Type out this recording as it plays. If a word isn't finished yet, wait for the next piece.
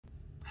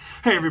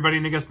Hey everybody,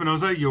 Nick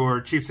Espinoza,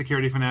 your chief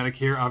security fanatic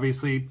here,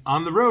 obviously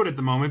on the road at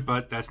the moment,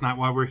 but that's not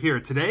why we're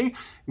here. Today,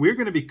 we're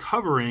going to be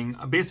covering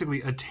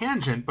basically a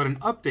tangent, but an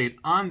update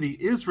on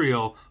the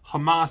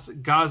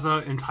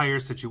Israel-Hamas-Gaza entire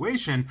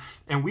situation,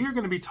 and we are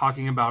going to be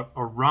talking about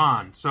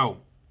Iran. So,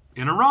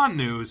 in Iran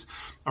news,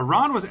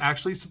 Iran was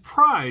actually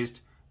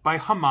surprised by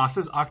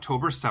Hamas's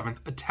October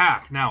 7th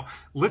attack. Now,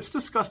 let's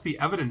discuss the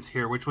evidence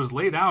here, which was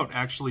laid out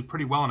actually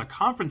pretty well in a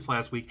conference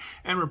last week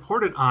and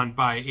reported on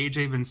by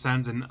AJ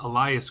Vincennes and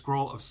Elias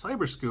Grohl of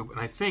Cyberscoop. And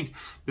I think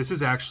this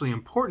is actually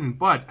important,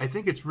 but I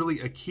think it's really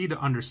a key to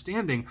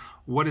understanding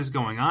what is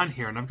going on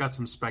here. And I've got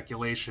some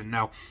speculation.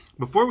 Now,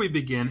 before we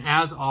begin,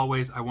 as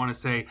always, I want to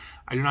say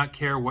I do not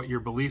care what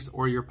your beliefs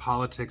or your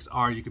politics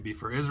are. You could be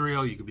for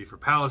Israel, you could be for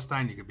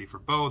Palestine, you could be for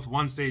both,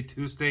 one state,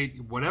 two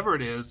state, whatever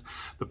it is.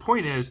 The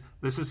point is,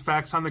 this is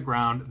facts on the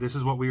ground. This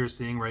is what we are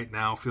seeing right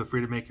now. Feel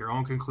free to make your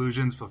own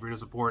conclusions. Feel free to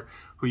support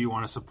who you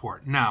want to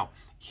support. Now,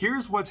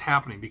 here's what's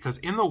happening, because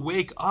in the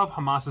wake of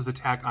Hamas's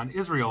attack on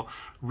Israel,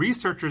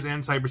 researchers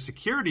and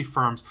cybersecurity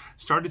firms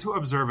started to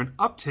observe an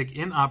uptick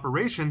in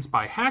operations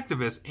by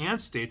hacktivists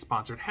and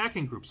state-sponsored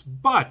hacking groups.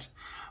 But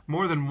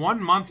more than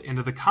 1 month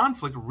into the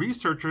conflict,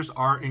 researchers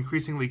are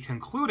increasingly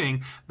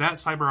concluding that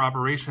cyber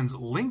operations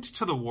linked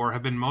to the war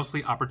have been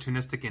mostly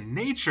opportunistic in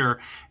nature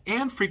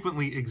and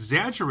frequently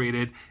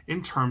exaggerated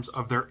in terms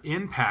of their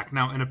impact.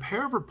 Now, in a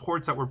pair of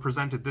reports that were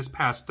presented this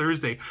past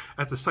Thursday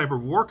at the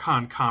Cyber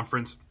WarCon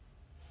conference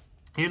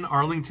in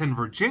Arlington,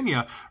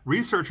 Virginia,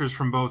 researchers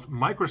from both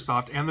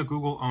Microsoft and the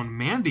Google-owned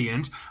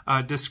Mandiant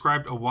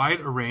described a wide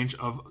range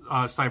of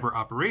cyber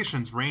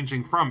operations,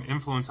 ranging from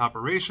influence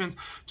operations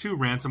to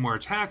ransomware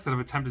attacks that have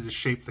attempted to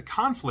shape the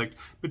conflict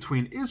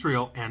between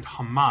Israel and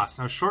Hamas.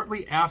 Now,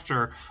 shortly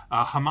after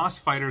Hamas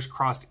fighters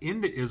crossed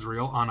into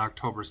Israel on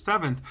October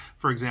 7th,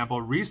 for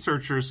example,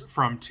 researchers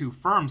from two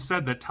firms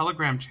said that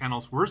Telegram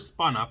channels were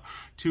spun up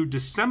to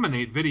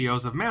disseminate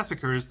videos of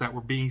massacres that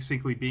were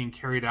basically being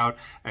carried out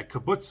at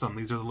kibbutzim.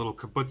 These are the little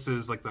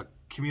kibbutzes, like the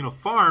communal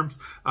farms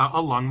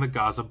along the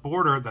Gaza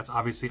border. That's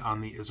obviously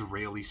on the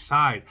Israeli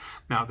side.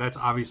 Now, that's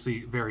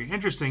obviously very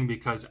interesting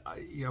because,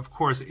 of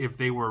course, if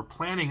they were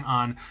planning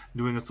on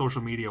doing a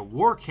social media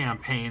war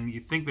campaign,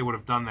 you think they would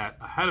have done that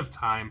ahead of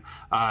time,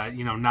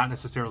 not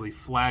necessarily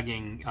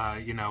flagging,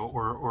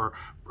 or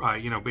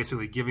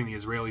basically giving the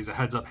Israelis a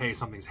heads up, hey,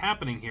 something's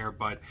happening here,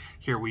 but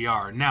here we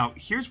are. Now,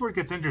 here's where it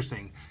gets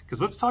interesting,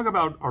 because let's talk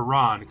about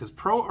Iran, because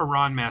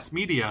pro-Iran mass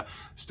media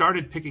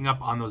started picking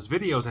up on those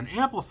videos and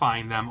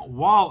amplifying them,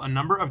 while a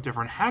number of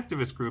different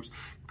hacktivist groups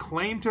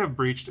claim to have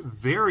breached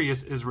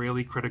various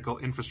Israeli critical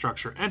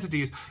infrastructure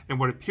entities in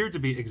what appeared to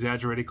be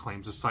exaggerated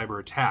claims of cyber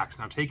attacks.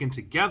 Now, taken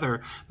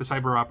together, the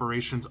cyber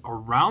operations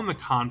around the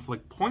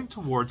conflict point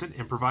towards an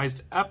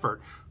improvised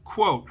effort.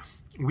 Quote,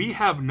 "We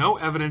have no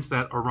evidence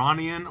that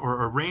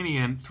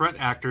Iranian threat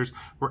actors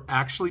were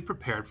actually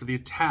prepared for the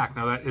attack."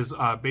 Now, that is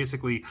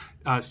basically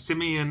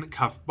Simeon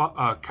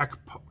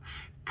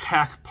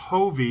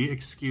Kakpovi,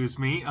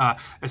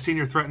 a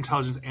senior threat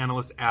intelligence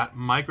analyst at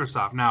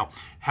Microsoft. Now,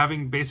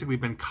 having basically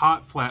been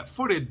caught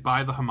flat-footed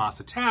by the Hamas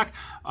attack,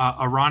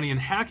 Iranian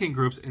hacking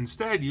groups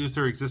instead used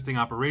their existing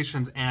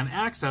operations and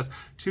access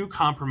to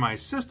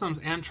compromise systems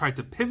and tried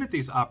to pivot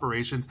these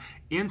operations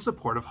in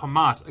support of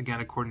Hamas,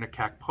 again, according to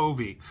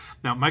Kakpovi.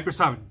 Now,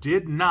 Microsoft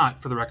did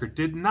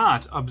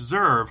not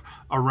observe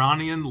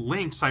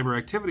Iranian-linked cyber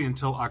activity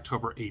until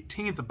October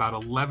 18th, about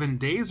 11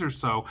 days or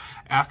so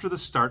after the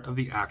start of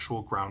the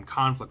actual ground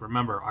conflict.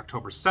 Remember,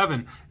 October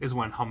 7 is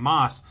when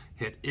Hamas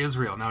hit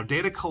Israel. Now,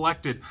 data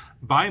collected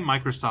by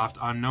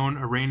Microsoft on known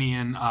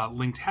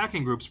Iranian-linked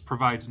hacking groups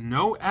provides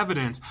no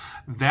evidence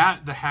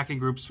that the hacking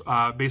groups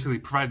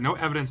provided no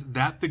evidence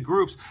that the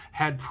groups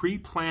had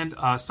pre-planned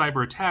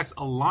cyber attacks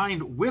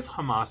aligned with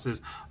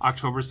Hamas's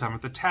October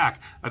 7th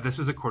attack. This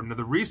is according to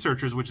the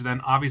researchers, which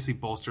then obviously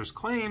bolsters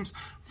claims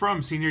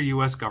from senior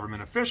U.S.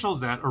 government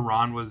officials that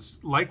Iran was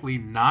likely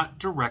not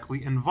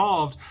directly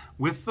involved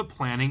with the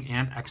planning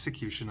and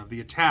execution of the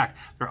attack.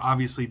 They're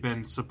obviously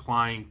been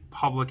supplying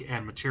public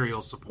and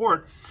material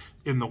support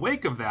in the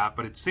wake of that,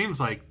 but it seems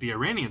like the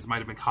Iranians might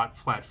have been caught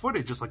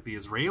flat-footed, just like the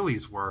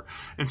Israelis were.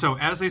 And so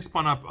as they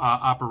spun up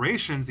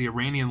operations, the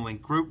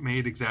Iranian-linked group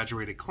made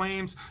exaggerated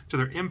claims to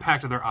their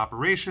impact of their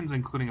operations,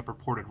 including a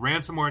purported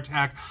ransomware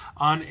attack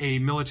on a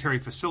military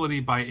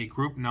facility by a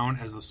group known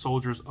as the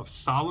Soldiers of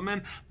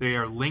Solomon. They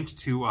are linked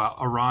to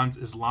Iran's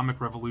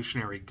Islamic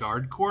Revolutionary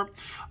Guard Corps.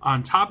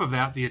 On top of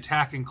that, the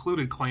attack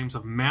included claims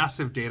of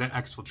massive data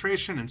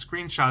exfiltration and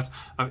screenshots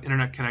of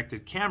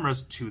internet-connected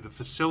cameras to the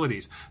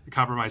facilities. The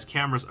compromised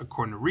cameras,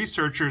 according to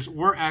researchers,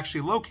 were actually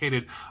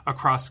located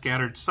across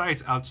scattered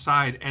sites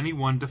outside any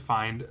one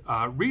defined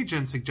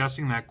region,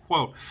 suggesting that,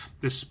 quote,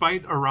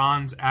 "Despite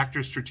Iran's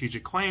actors'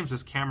 strategic claims,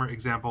 this camera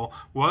example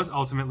was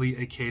ultimately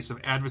a case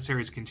of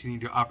adversaries continuing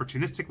to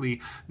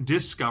opportunistically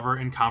discover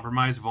and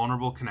compromise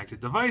vulnerable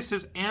connected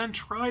devices and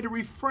try to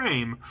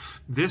reframe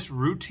this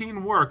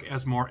routine work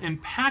as more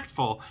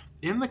impactful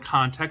in the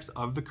context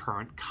of the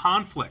current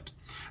conflict."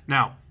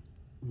 Now,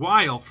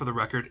 While, for the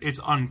record, it's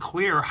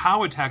unclear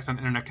how attacks on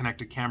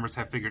internet-connected cameras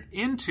have figured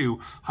into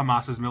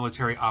Hamas's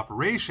military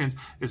operations,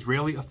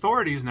 Israeli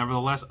authorities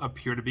nevertheless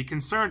appear to be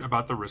concerned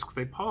about the risks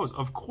they pose,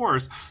 of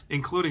course,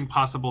 including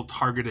possible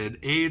targeted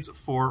aids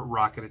for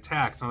rocket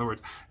attacks. In other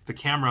words, if the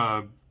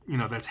camera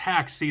that's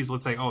hacked sees,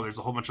 let's say, oh, there's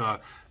a whole bunch of,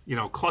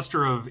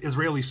 cluster of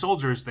Israeli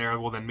soldiers there,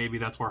 well, then maybe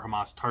that's where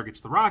Hamas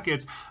targets the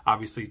rockets,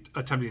 obviously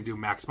attempting to do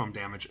maximum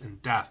damage and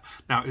death.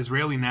 Now,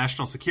 Israeli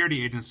national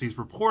security agencies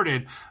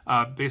reported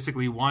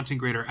basically wanting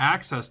greater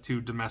access to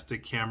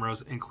domestic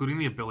cameras, including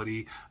the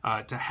ability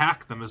to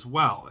hack them as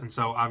well. And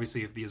so,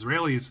 obviously, if the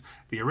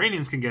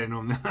Iranians can get into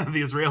them,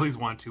 the Israelis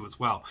want to as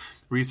well.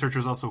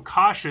 Researchers also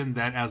caution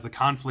that as the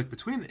conflict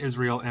between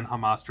Israel and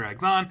Hamas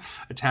drags on,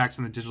 attacks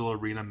in the digital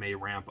arena may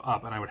ramp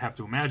up. And I would have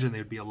to imagine they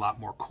would be a lot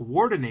more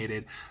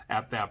coordinated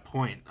at that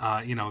point.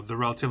 The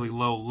relatively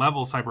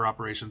low-level cyber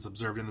operations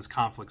observed in this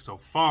conflict so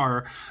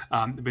far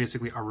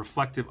basically are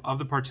reflective of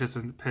the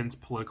participants'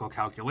 political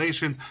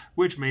calculations,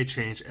 which may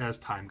change as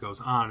time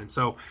goes on. And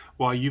so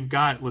while you've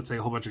got, let's say,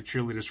 a whole bunch of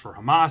cheerleaders for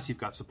Hamas, you've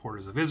got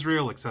supporters of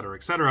Israel, et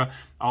cetera,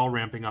 all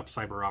ramping up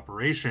cyber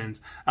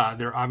operations,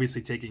 they're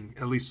obviously taking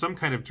at least some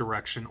kind of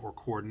direction or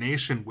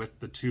coordination with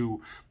the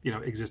two,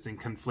 existing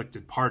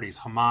conflicted parties,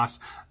 Hamas,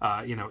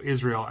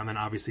 Israel, and then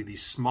obviously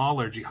these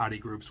smaller jihadi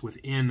groups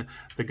within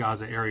the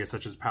Gaza area,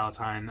 such as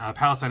Palestine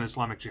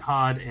Islamic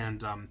Jihad,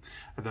 and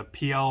the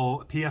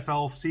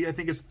PFLC, I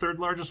think, is the third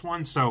largest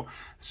one.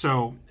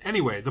 So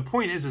anyway, the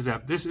point is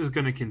that this is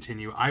going to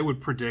continue. I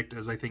would predict,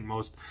 as I think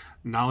most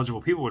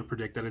knowledgeable people would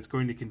predict, that it's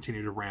going to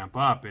continue to ramp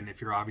up. And if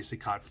you're obviously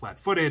caught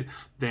flat-footed,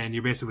 then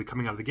you're basically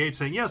coming out of the gate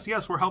saying,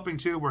 yes, we're helping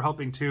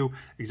too,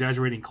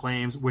 exaggerating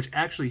claims, which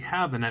actually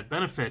have the net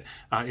benefit,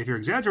 if you're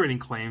exaggerating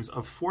claims,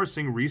 of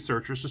forcing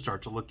researchers to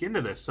start to look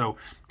into this. So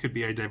it could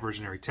be a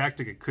diversionary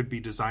tactic. It could be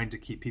designed to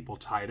keep people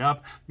tied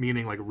up,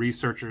 meaning like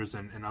researchers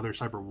and other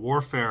cyber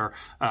warfare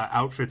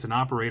outfits and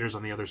operators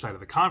on the other side of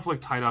the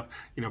conflict tied up,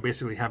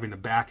 basically having to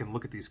back and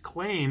look at these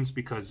claims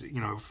because,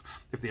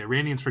 if the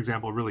Iranians, for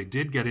example, really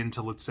did get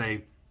into, let's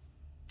say,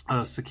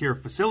 a secure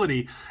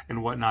facility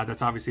and whatnot,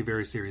 that's obviously a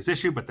very serious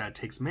issue, but that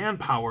takes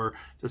manpower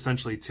to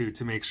essentially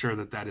to make sure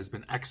that has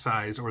been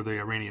excised, or the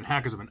Iranian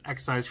hackers have been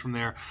excised from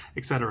there,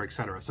 et cetera, et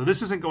cetera. So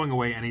this isn't going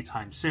away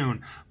anytime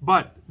soon.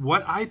 But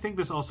what I think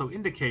this also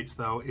indicates,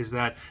 though, is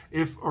that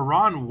if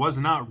Iran was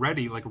not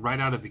ready, like right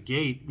out of the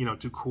gate,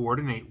 to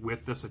coordinate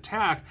with this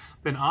attack,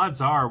 then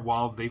odds are,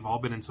 while they've all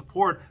been in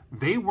support,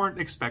 they weren't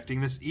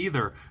expecting this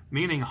either.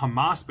 Meaning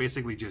Hamas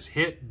basically just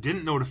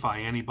didn't notify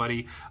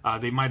anybody.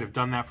 They might have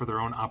done that for their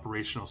own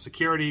operational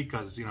security,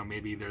 because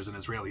maybe there's an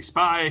Israeli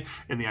spy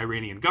in the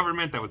Iranian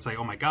government that would say,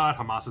 oh my god,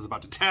 Hamas is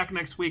about to attack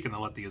next week, and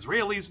they'll let the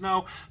Israelis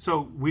know.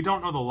 So we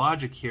don't know the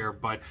logic here,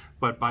 but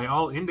by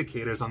all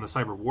indicators on the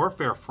cyber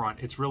warfare front,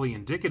 it's really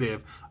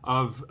indicative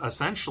of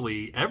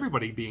essentially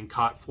everybody being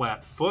caught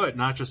flat-foot,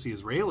 not just the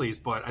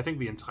Israelis, but I think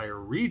the entire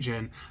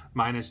region,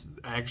 minus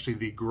actually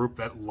the group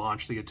that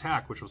launched the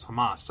attack, which was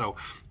Hamas. So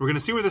we're going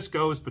to see where this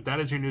goes, but that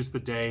is your news of the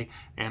day.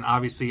 And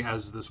obviously,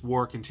 as this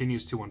war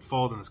continues to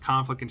unfold and this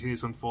conflict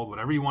continues to unfold,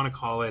 whatever you want to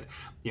call it,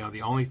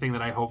 the only thing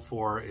that I hope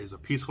for is a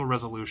peaceful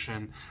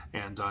resolution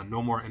and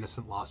no more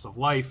innocent loss of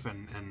life,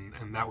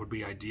 and that would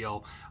be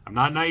ideal. I'm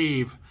not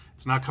naive.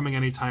 It's not coming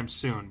anytime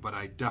soon, but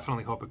I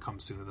definitely hope it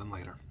comes sooner than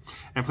later.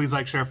 And please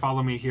like, share,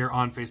 follow me here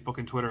on Facebook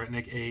and Twitter at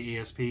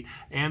NickAESP,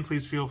 and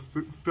please feel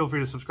free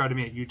to subscribe to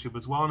me at YouTube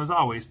as well. And as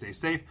always, stay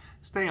safe,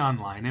 stay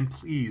online, and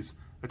please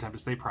attempt to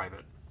stay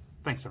private.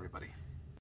 Thanks, everybody.